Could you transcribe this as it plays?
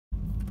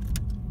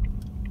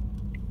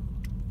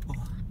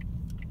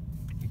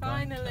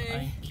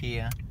Finally.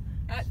 Ikea.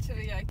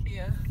 Actually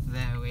Ikea.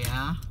 There we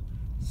are.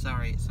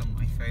 Sorry, it's on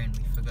my phone.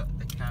 We forgot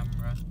the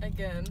camera.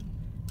 Again.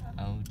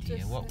 Oh dear,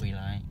 Just, what we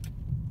like.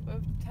 We're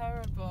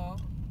terrible.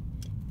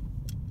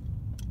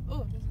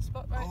 Oh, there's a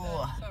spot right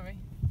there. Sorry.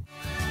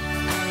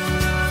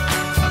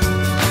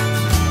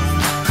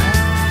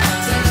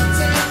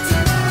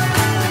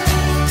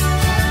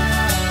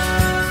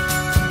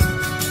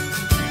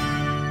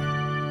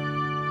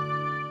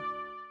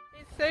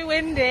 It's so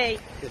windy.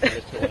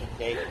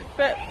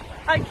 But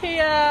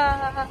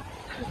Ikea!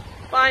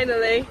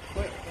 Finally.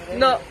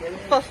 Not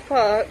Foss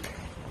Park.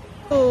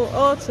 Oh,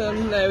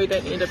 autumn. No, we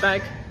don't need a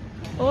bag.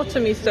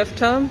 Autumny stuff,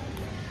 Tom.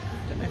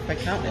 I don't know if I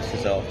count this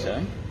as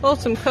autumn.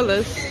 Autumn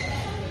colours.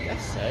 I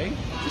guess so.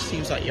 Just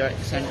seems like your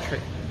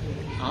eccentric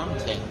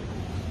auntie.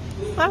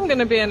 I'm going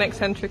to be an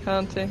eccentric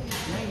auntie. No,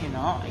 you're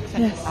not.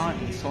 Eccentric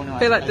auntie. I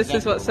feel like this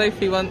is what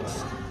Sophie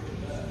wants.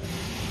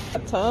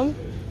 Tom?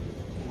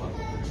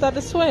 Is that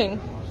a swing?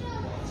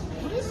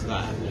 What is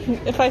that?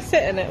 If I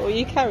sit in it, will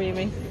you carry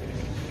me?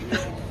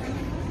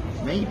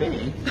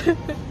 Maybe.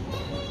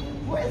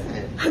 What is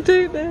it? I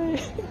don't know.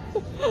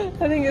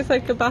 I think it's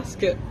like a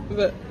basket,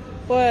 but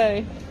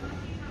way.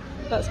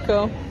 That's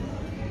cool.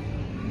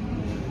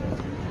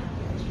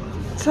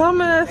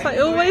 Thomas, I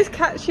always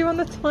catch you on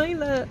the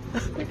toilet.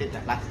 We did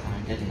that last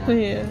time, didn't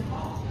we? Yeah.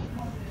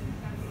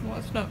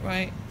 What's not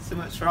right? So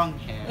much wrong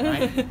here,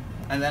 right?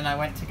 And then I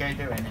went to go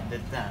do it and it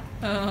did that.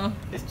 Oh.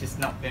 It's just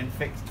not been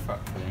fixed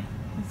properly.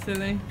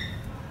 Silly.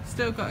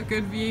 Still got a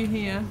good view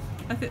here.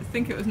 I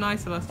think it was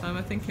nicer last time.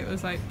 I think it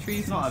was like trees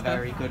It's and not stuff. a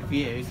very good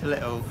view. It's a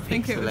little I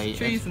think it was pixelated.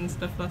 trees and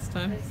stuff last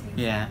time.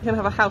 Yeah. You can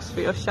have a house for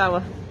your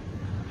shower.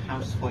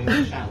 House for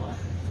your shower.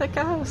 It's like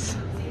a house.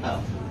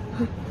 Oh.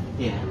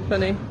 Yeah.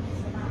 Funny.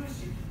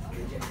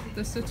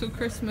 There's little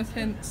Christmas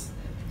hints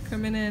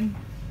coming in.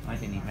 I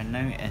didn't even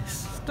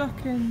notice.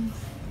 Stockings.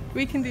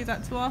 We can do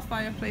that to our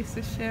fireplace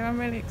this year. I'm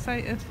really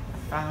excited.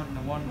 Found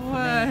the one for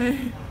Why?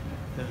 me.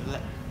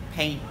 The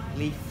paint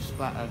leaf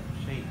splatter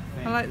shape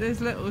thing. I like those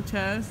little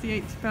chairs,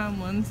 the £80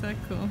 ones. They're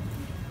cool.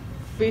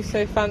 Be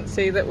so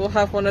fancy that we'll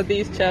have one of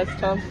these chairs,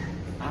 Tom.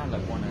 I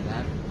love one of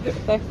them.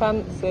 They're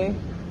fancy.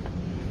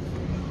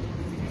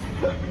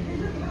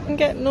 And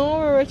get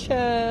Nora a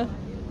chair.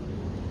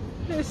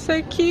 It's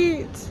so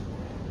cute.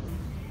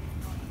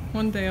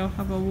 One day I'll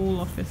have a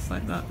wall office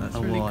like that. That's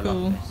really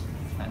cool. Office.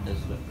 That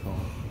does look cool.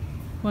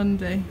 One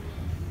day.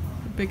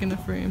 A big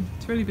enough room.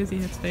 It's really busy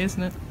here today,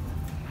 isn't it?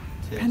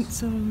 It is.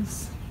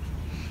 Pencils.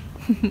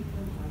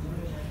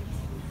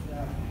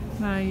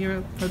 Now you're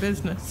up for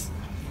business.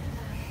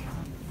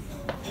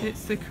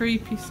 It's the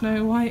creepy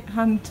Snow White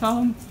hand,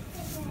 Tom.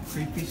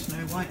 Creepy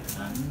Snow White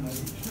hand.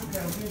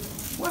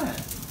 Where?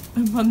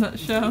 I'm on that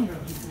shell.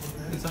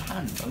 There's a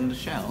hand on the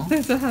shell.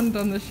 There's a hand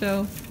on the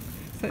shell.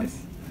 So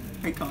it's,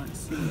 I can't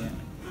see it.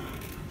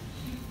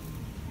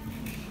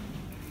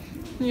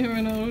 you're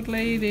an old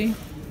lady.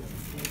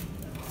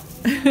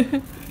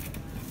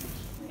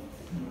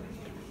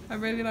 I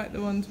really like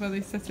the ones where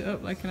they set it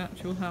up like an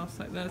actual house,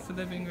 like there's the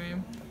living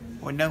room.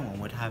 Well, no one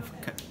would have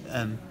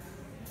them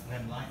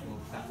light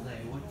bulbs that way,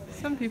 would they?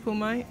 Some people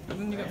might, but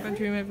then you've got a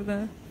bedroom over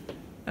there.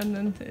 And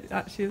then it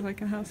actually is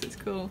like a house, it's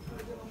cool.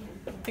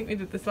 I think we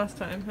did this last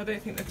time. I don't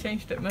think they've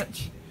changed it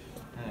much.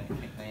 I don't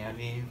think they have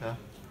either.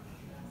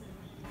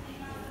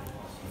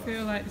 I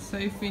feel like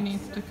Sophie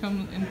needs to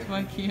come into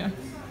Ikea.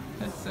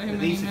 There's so many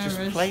These mirrors.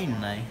 are just plain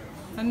though.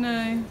 I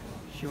know.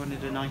 She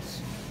wanted a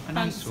nice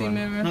Fancy one.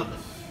 mirror. Not that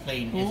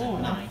plain Ooh.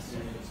 isn't nice,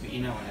 but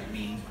you know what I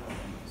mean.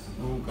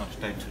 Oh gosh,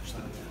 don't touch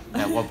them.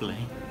 They're wobbly.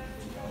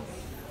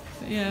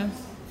 But yeah,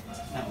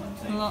 That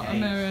one's a lot of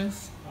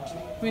mirrors.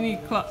 We need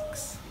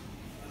clocks.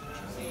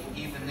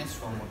 See, even this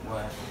one would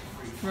work.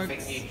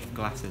 Rugs. Big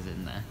glasses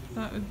in there.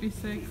 That would be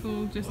so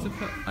cool just to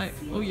put like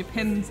all your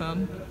pins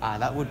on. Ah,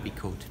 that would be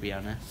cool to be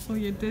honest. All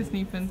your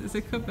Disney pins. It's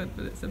a cupboard,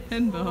 but it's a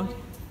pin board.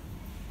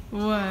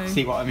 Whoa.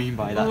 See what I mean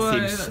by that? Whoa,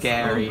 Seems that's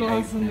scary. all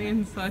glass on opening the it.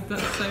 inside.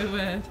 That's so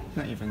weird.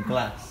 Not even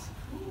glass.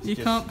 It's You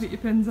just- can't put your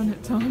pins on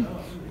it, Tom.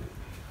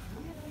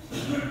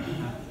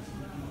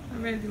 I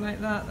really like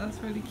that. That's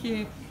really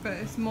cute. But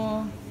it's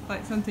more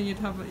like something you'd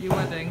have at your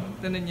wedding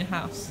than in your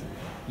house.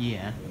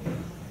 Yeah.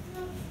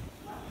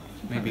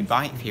 Maybe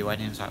buy it for your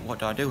wedding. It's like, what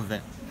do I do with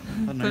it?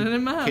 I don't Put it know.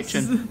 in my house.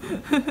 Kitchen.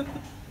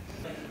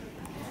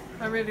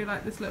 I really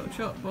like this little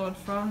chalkboard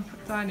for our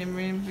dining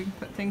room. We can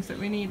put things that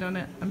we need on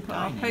it and put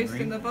our Dining post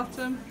room? in the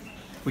bottom.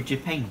 Would you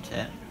paint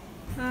it?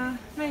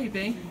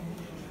 Maybe.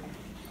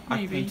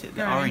 I'd paint it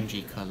the grey.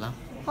 orangey colour.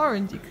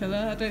 Orangey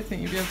colour. I don't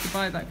think you'd be able to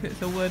buy that because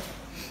it's a wood.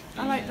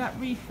 I like that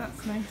wreath.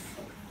 That's nice.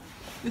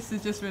 This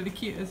is just really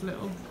cute as a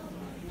little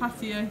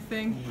patio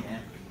thing. Yeah.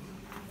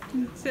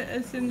 Can sit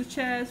us in the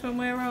chairs when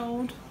we're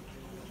old.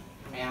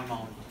 I am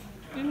old.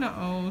 You're not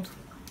old.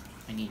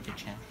 I need a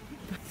chair.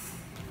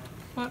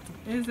 What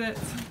is it?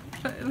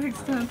 Put your legs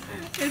down.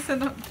 It's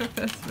an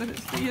octopus, but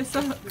it's for your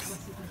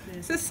socks.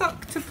 It's a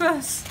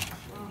socktopus.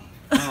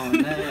 Oh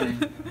no.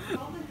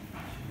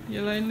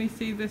 You'll only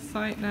see this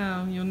sight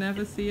now. You'll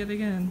never see it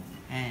again.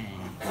 Hey.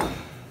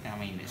 I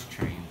mean, it's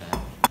true, but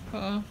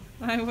Oh,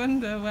 I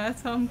wonder where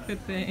Tom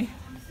could be.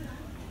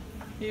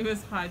 He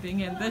was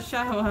hiding in the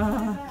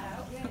shower.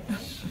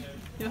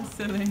 You're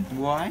silly.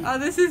 Why? Oh,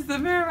 this is the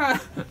mirror.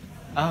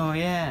 Oh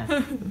yeah.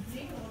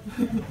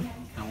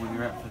 And we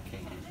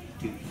replicate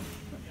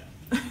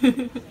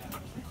it.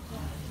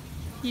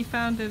 He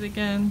found it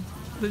again.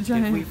 The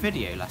giant. Did we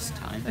video last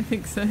time? I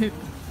think so.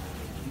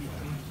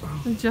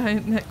 The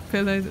giant neck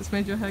pillow that's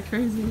made your hair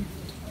crazy.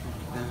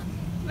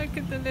 Look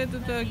at the little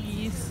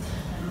doggies.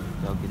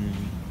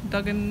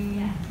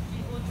 Doggin.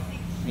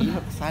 He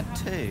looks sad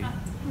too.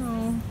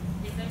 Oh.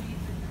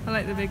 I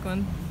like the big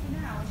one.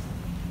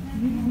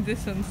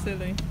 This one's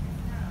silly.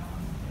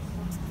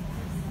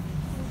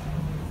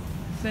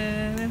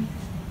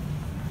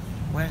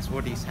 Where's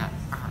Woody's hat?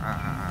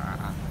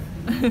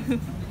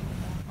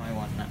 I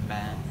want that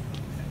bear.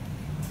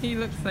 He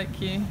looks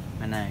like you.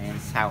 I know,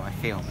 it's how I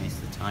feel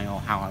most of the time, or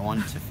how I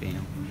want to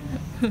feel.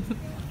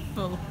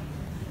 Full.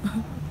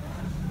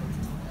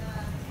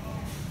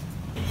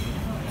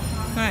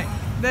 Right,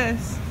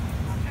 this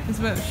is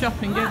where the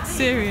shopping gets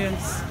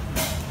serious.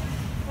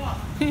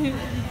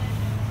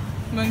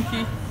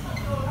 Monkey.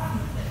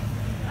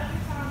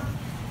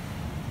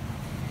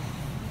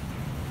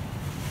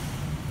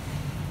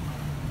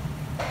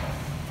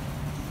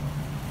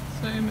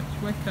 So much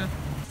wicker.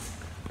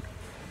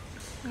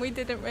 We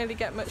didn't really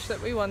get much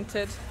that we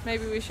wanted.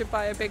 Maybe we should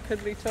buy a big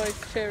cuddly toy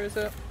to cheer us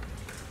up.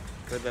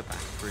 Go to the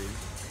bathroom.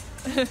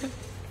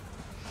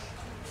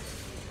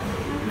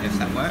 Yes,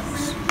 that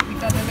works. We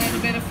got a little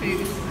bit of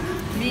food.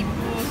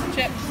 Meatballs,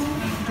 chips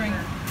and a drink.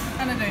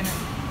 And a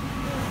donut.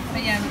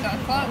 But yeah, we got a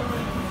clock.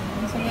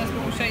 And some of those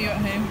we'll show you at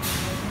home.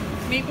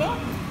 Meatball?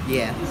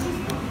 Yeah.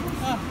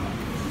 Oh.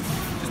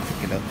 Just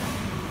pick it up.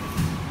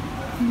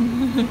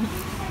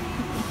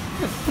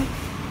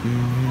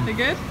 They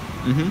good?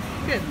 Mm-hmm.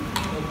 Good.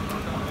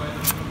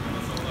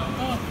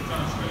 Oh.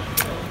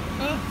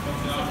 Oh.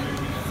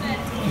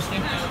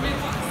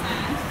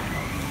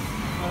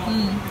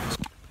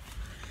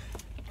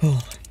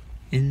 Oh,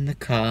 in the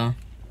car.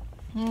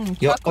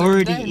 You're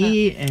already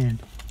eating.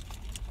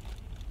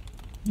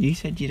 You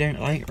said you don't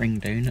like ring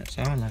donuts,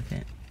 I love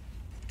it.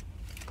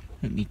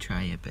 Let me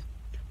try a bit.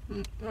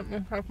 Let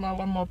me have my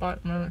one more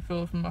bite and then it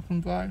feels and I can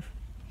drive.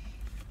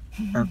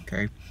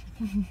 Okay.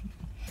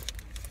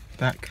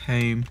 Back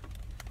home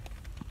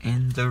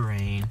in the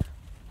rain.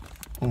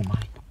 Oh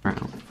my.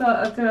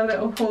 Thought I'd do a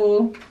little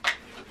haul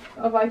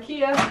of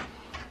Ikea.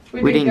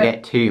 We didn't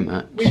get too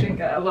much. We didn't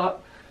get a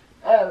lot.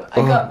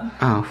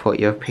 I thought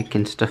you were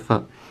picking stuff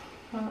up.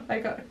 I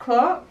got a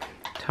clock.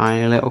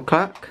 Tiny little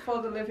clock.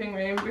 For the living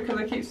room because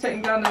I keep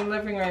sitting down in the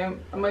living room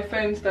and my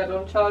phone's dead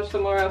on charge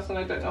somewhere else and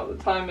I don't know what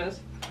the time is.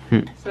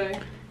 So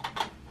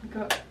I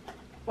got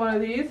one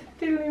of these.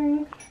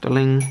 Ding.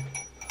 Ding.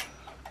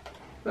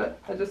 But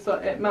I just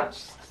thought it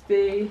matched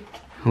the...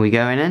 Are we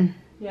going in?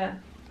 Yeah.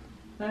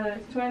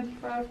 It's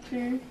 25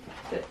 to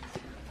 6.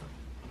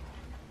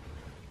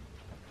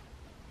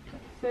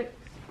 6.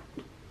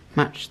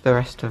 Match the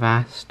rest of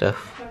our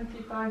stuff.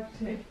 25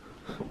 to.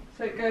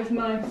 So it goes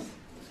nice.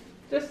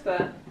 Just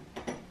there.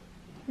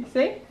 You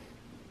see?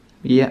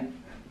 Yeah.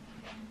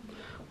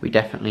 We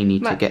definitely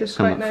need to get Matches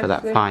something quite for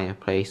that nicely.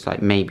 fireplace,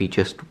 like maybe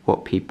just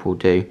what people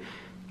do.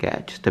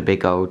 Get just a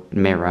big old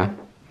mirror.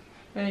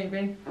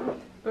 Maybe.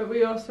 But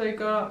we also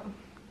got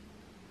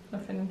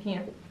nothing in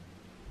here.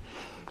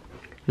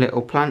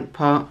 Little plant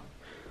pot.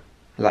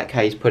 I like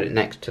how he's put it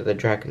next to the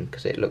dragon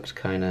because it looks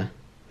kind of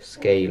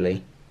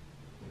scaly.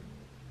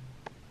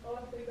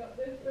 Also got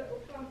this little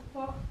plant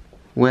pot.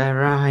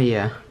 Where are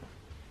you?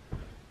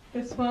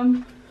 This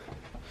one.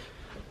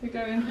 We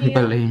go in The here.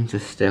 balloons are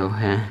still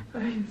here.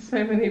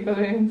 So many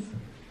balloons.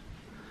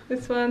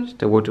 This one.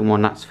 The wooden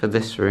one, that's for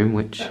this room,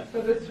 which That's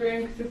for this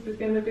room because this is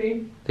going to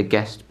be... the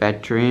guest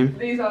bedroom.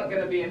 These aren't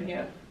going to be in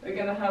here. We're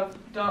going to have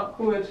dark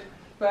wood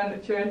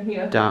furniture in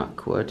here.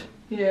 Dark wood.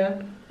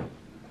 Yeah.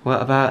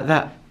 What about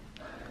that?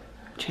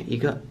 You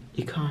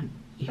can't.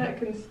 That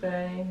can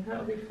stay.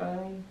 That'll be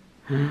fine.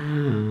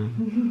 Ah.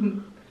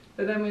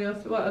 But then we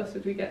also, what else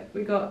did we get?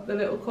 We got the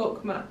little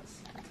cork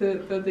mats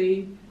for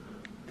the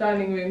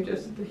dining room,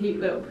 just the heat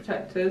little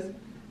protectors.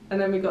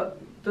 And then we got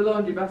the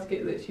laundry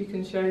basket that you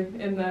can show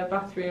in the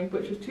bathroom,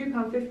 which was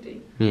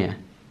 £2.50. Yeah.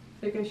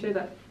 So go show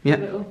that. Yep.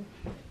 Little,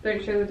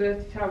 don't show the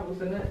dirty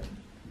towels in it.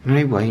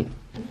 No, wait.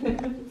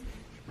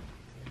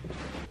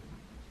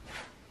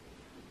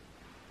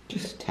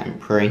 Just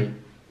temporary.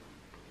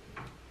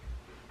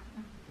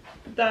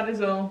 That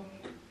is all.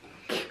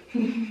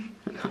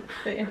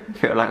 But yeah. I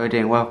feel like we're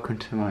doing welcome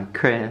to my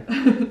crib.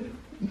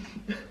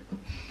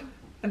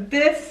 And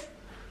this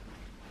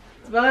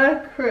is my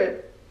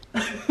crib.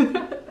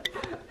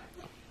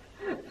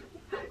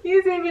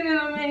 You zooming in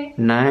on me?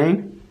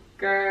 No.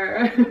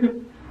 Girl.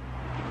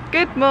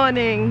 Good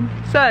morning.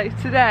 So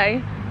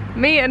today,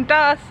 me and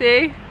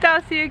Darcy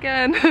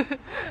again,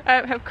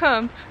 have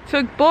come to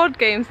a board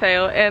game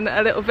sale in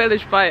a little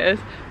village by us.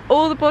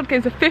 All the board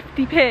games are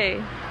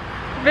 50p.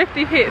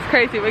 50p, it's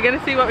crazy. We're going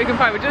to see what we can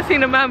find. We've just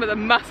seen a man with a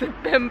massive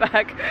bin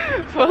bag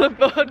full of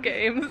board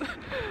games.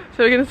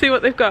 So we're going to see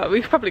what they've got.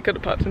 We probably could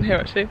have parked in here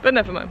actually, but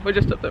never mind, we're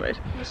just up the road.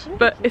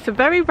 But it's a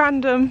very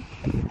random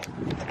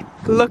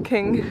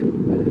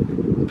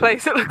looking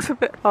place. It looks a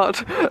bit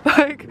odd.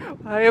 Like,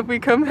 why have we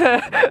come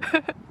here?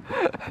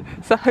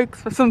 It's a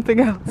hoax for something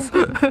else.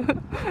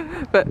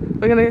 But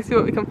we're going to go see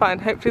what we can find.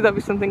 Hopefully there'll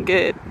be something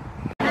good.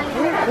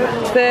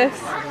 This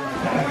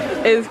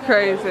is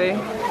crazy.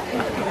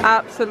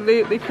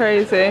 Absolutely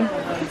crazy.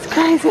 It's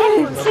crazy.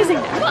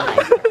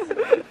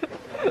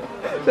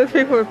 There's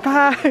people with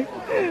bags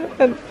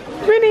and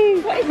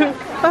Winnie.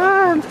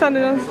 I'm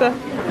standing on stuff.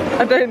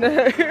 I don't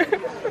know.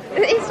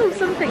 It is all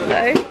something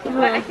though.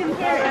 Like, I can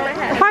hear it in my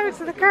head.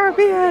 Pirates of the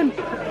Caribbean.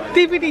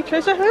 DVD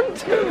treasure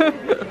hunt.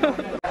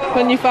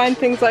 When you find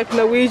things like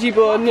an Ouija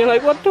board and you're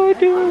like, what do I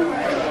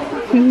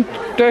do?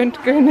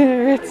 Don't go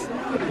near it.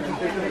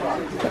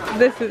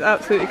 This is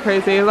absolutely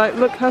crazy. Like,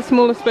 look how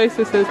small a space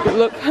this is, but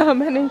look how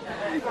many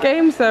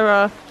games there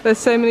are. There's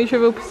so many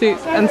Trivial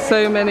Pursuits and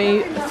so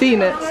many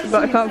C-Nits,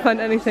 but I can't find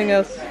anything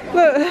else.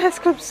 Look, there's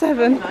Club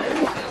 7.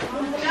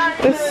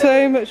 There's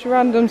so much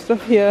random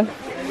stuff here.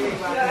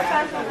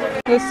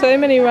 There's so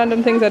many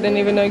random things I didn't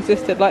even know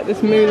existed, like this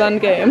Mulan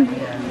game.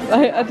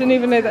 I didn't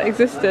even know that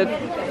existed.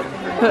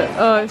 But,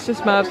 oh, it's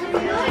just mad.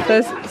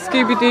 There's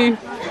Scooby-Doo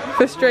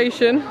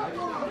Frustration.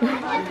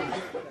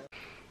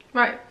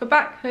 Right, we're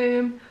back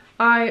home.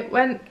 I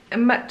went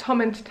and met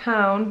Tom into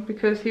town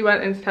because he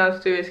went into town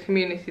to do his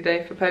community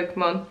day for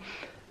Pokemon.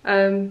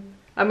 And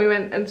we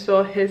went and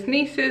saw his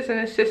nieces and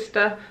his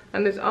sister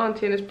and his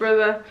auntie and his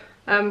brother.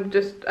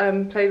 Just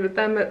played with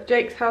them at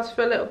Jake's house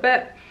for a little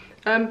bit.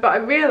 But I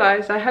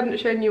realised I hadn't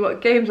shown you what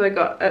games I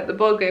got at the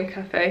board game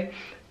cafe.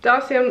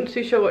 Darcy, I'm not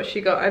too sure what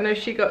she got. I know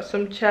she got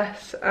some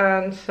chess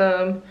and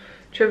some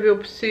Trivial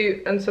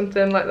Pursuit and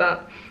something like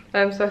that.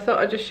 So I thought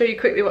I'd just show you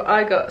quickly what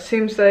I got.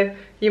 Seems like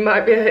you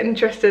might be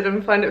interested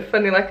and find it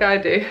funny like I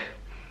do.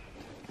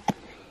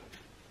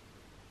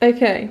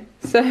 Okay,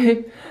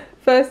 so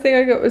first thing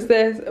I got was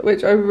this,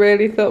 which I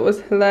really thought was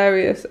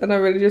hilarious, and I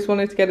really just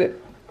wanted to get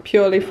it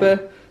purely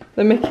for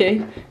the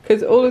Mickey,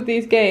 because all of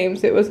these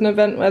games, it was an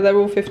event where they're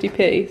all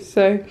 50p,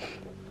 so it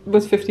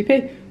was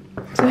 50p.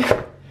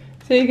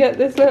 So you get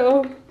this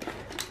little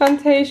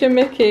Fantasia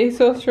Mickey,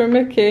 Sorcerer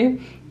Mickey,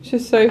 which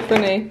is so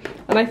funny,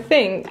 and I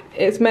think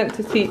it's meant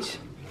to teach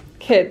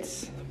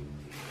kids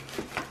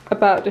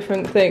about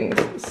different things,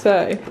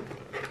 so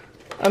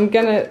I'm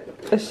gonna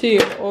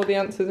assume all the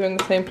answers are in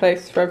the same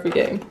place for every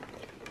game,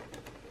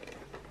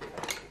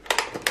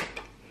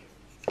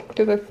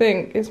 because I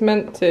think it's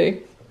meant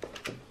to.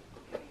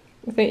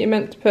 I think you're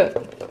meant to put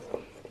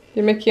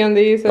your Mickey on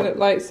these and it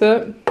lights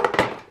up,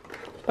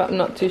 but I'm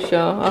not too sure.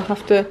 I'll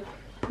have to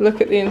look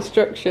at the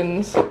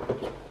instructions.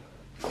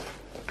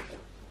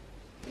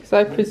 So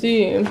I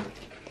presume,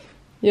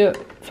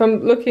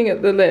 from looking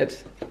at the lid,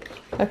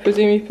 I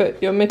presume you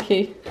put your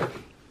Mickey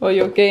or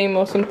your game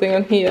or something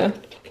on here,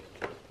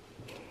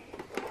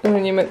 and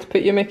then you're meant to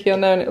put your Mickey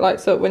on there and it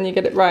lights up when you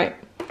get it right.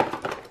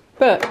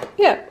 But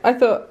yeah, I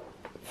thought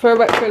for a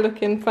retro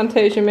looking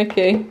Fantasia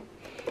Mickey,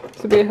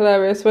 this would be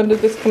hilarious. When did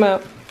this come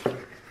out?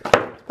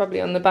 It's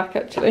probably on the back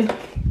actually.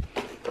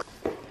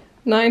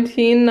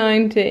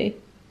 1990.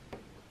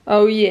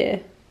 Oh yeah.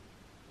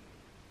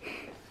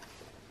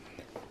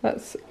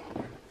 That's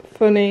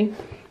funny.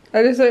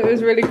 I just thought it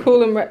was really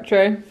cool and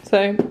retro.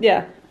 So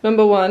yeah,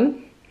 number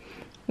one,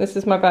 this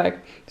is my bag.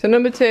 So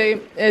number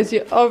two is,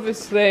 you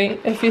obviously,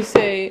 if you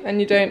see and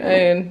you don't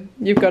own,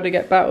 you've got to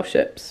get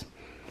battleships.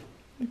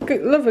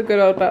 Love a good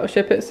old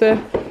battleship. It's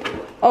a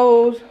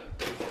old,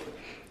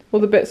 all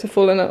the bits are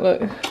falling out,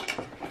 look.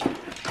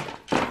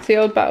 See,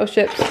 old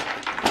battleships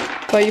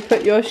where you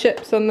put your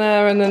ships on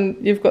there and then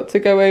you've got to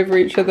go over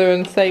each other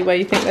and say where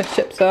you think their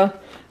ships are,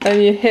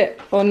 and you hit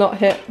or not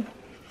hit,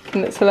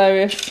 and it's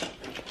hilarious.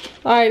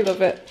 I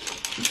love it.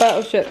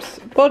 Battleships.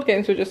 Board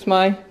games were just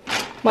my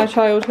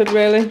childhood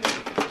really,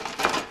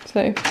 so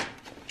it'd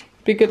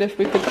be good if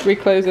we could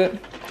reclose it,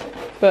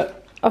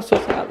 but I'll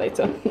sort it out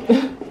later.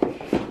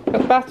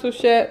 Got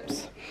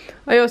battleships.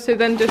 I also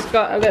then just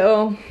got a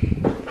little,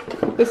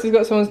 this has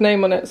got someone's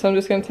name on it, so I'm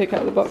just going to take it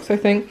out of the box I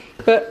think,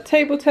 but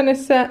table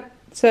tennis set.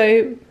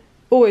 So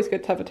always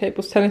good to have a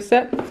table tennis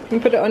set. You can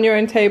put it on your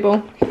own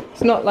table.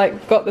 It's not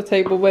like got the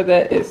table with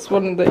it, it's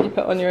one that you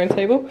put on your own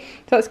table,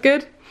 so that's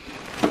good.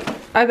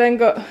 I then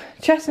got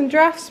chess and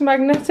drafts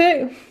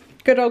magnetic,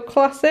 good old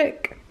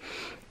classic.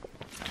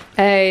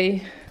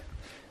 A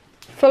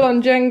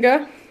full-on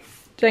Jenga,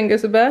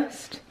 Jenga's the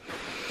best.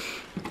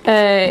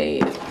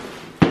 A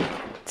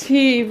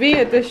TV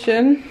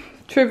edition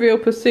Trivial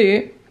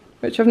Pursuit,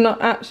 which I've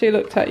not actually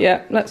looked at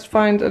yet. Let's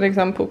find an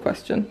example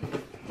question.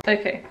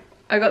 Okay,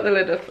 I got the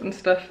lid up and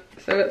stuff,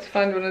 so let's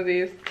find one of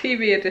these.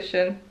 TV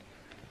edition.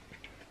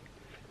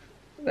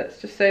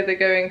 Let's just say they're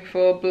going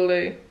for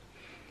blue.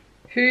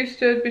 Who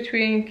stood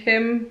between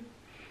Kim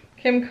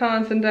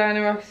Carnes and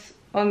Diana Ross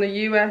on the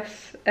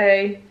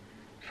USA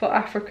for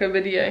Africa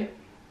video?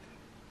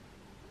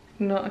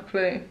 Not a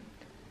clue.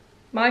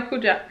 Michael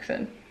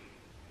Jackson.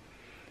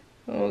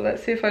 Oh,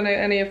 let's see if I know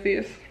any of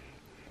these.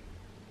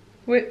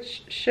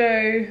 Which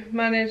show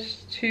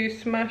managed to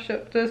smash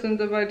up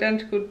dozens of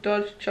identical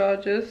Dodge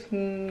Chargers?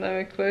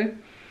 No clue.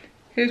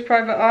 Whose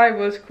private eye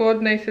was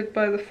coordinated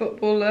by the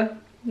footballer?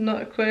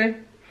 Not a clue.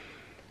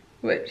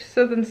 Which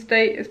southern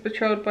state is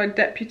patrolled by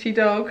Deputy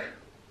Dog?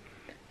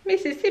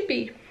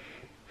 Mississippi.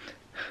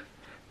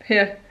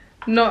 Yeah,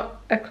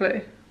 not a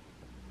clue.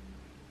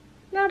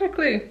 Not a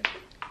clue.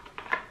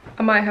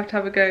 I might have to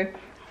have a go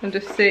and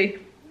just see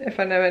if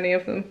I know any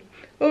of them.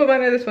 Oh, I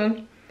might know this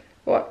one.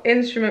 What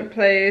instrument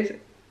plays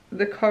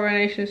the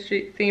Coronation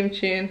Street theme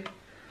tune?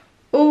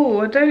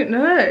 Oh, I don't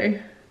know.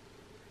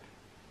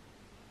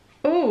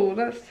 Oh,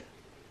 it's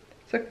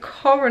a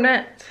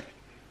cornet.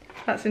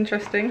 That's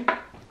interesting.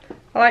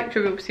 I like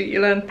Trivial Pursuit,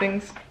 you learn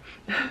things.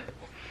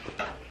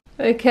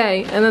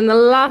 Okay, and then the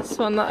last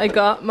one that I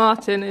got,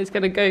 Martin is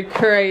gonna go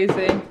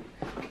crazy.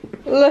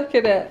 Look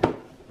at it.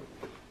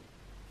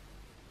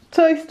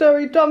 Toy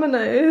Story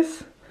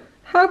dominoes.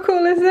 How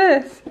cool is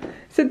this?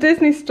 It's a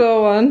Disney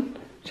Store one,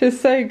 which is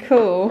so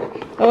cool.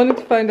 I wanted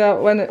to find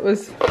out when it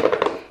was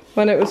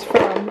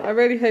from. I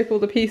really hope all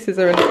the pieces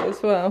are in it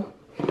as well.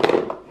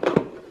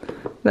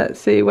 Let's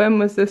see, when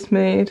was this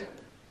made?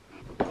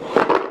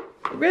 It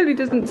really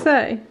doesn't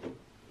say.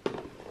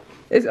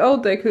 It's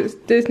old though because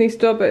it's Disney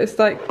Store, but it's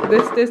like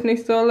this Disney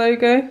Store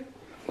logo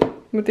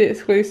with the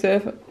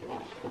exclusive.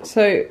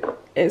 So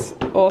it's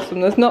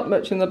awesome. There's not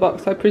much in the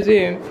box. I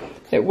presume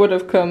it would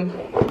have come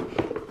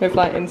with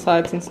like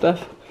insides and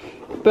stuff.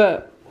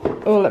 But,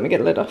 oh, let me get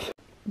the lid off.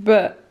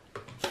 But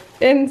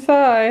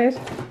inside,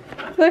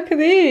 look at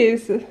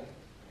these.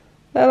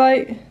 They're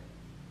like,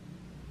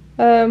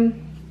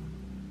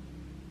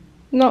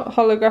 not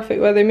holographic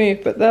where they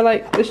move, but they're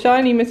like the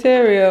shiny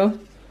material.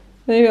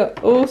 And you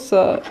got all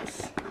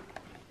sorts.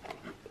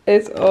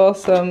 It's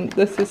awesome.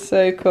 This is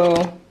so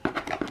cool.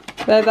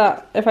 They're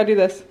that, if I do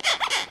this,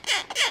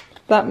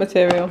 that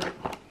material.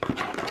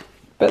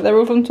 But they're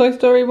all from Toy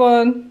Story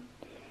 1,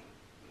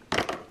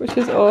 which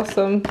is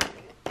awesome.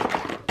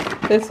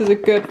 This is a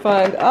good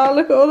find. Oh,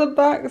 look at all the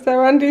backs.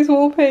 They're Andy's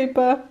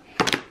wallpaper.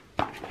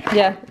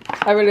 Yeah,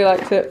 I really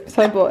liked it,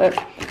 so I bought it.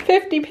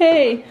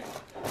 50p.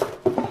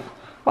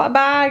 What a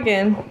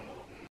bargain.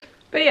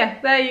 But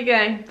yeah, there you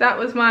go. That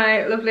was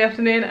my lovely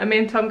afternoon. And me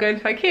and Tom going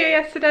to Ikea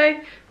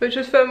yesterday, which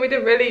was fun. We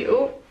didn't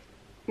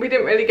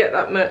really get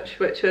that much,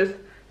 which was a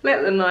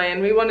little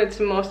annoying. We wanted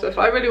some more stuff.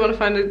 I really want to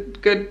find a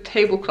good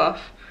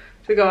tablecloth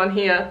to go on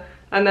here,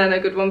 and then a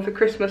good one for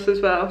Christmas as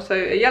well. So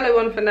a yellow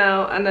one for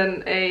now, and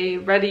then a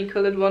reddy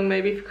coloured one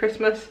maybe for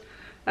Christmas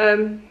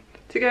to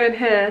go in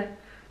here.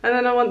 And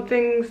then I want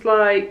things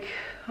like,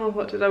 oh,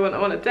 what did I want? I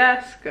want a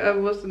desk. I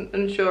wasn't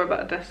unsure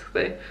about a desk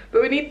though.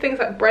 But we need things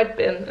like bread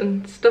bin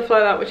and stuff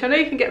like that, which I know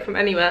you can get from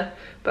anywhere,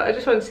 but I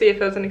just wanted to see if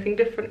there was anything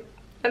different.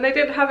 And they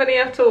didn't have any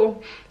at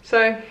all,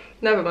 so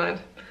never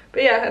mind.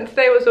 But yeah, and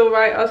today was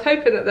alright. I was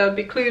hoping that there would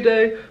be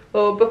Cluedo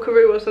or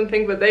Buckaroo or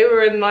something, but they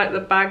were in like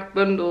the bag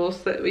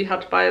bundles that we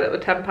had to buy that were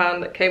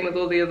 £10 that came with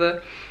all the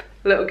other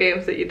little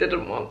games that you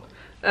didn't want.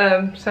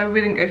 So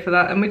we didn't go for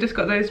that, and we just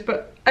got those.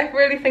 But I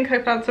really think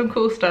I found some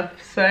cool stuff,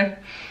 so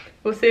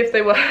we'll see if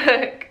they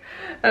work.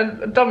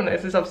 And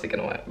Domino's is obviously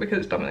going to work because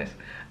it's Domino's.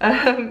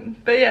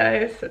 But yeah,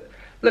 it's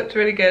looked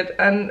really good,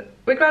 and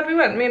we're glad we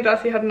went. Me and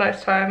Darcy had a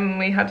nice time, and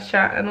we had a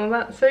chat and all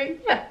that, so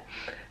yeah.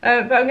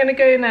 But I'm going to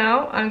go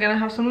now. I'm going to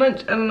have some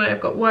lunch, and then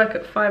I've got work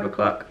at 5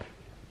 o'clock.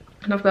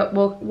 And I've got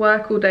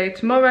work all day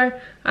tomorrow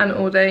and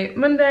all day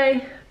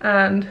Monday,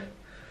 and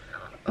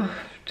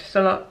just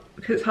a lot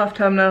because it's half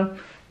term now.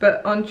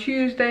 But on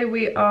Tuesday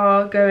we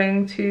are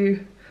going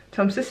to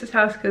Tom's sister's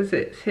house because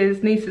it's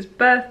his niece's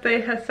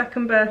birthday, her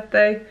 2nd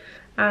birthday.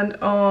 And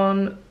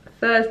on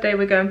Thursday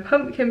we're going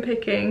pumpkin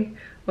picking.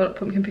 Well, not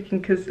pumpkin picking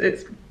because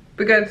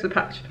we're going to the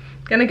patch.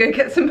 Gonna go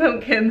get some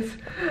pumpkins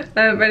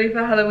ready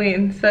for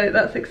Halloween, so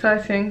that's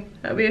exciting.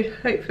 That'll be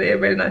hopefully a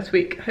really nice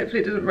week.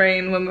 Hopefully it doesn't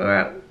rain when we're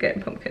out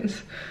getting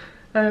pumpkins.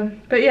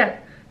 But yeah,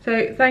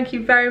 so thank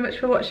you very much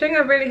for watching. I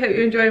really hope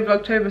you're enjoying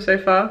Vlogtober so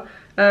far.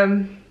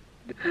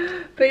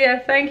 But yeah,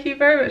 thank you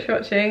very much for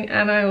watching,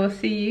 and I will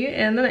see you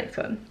in the next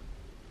one.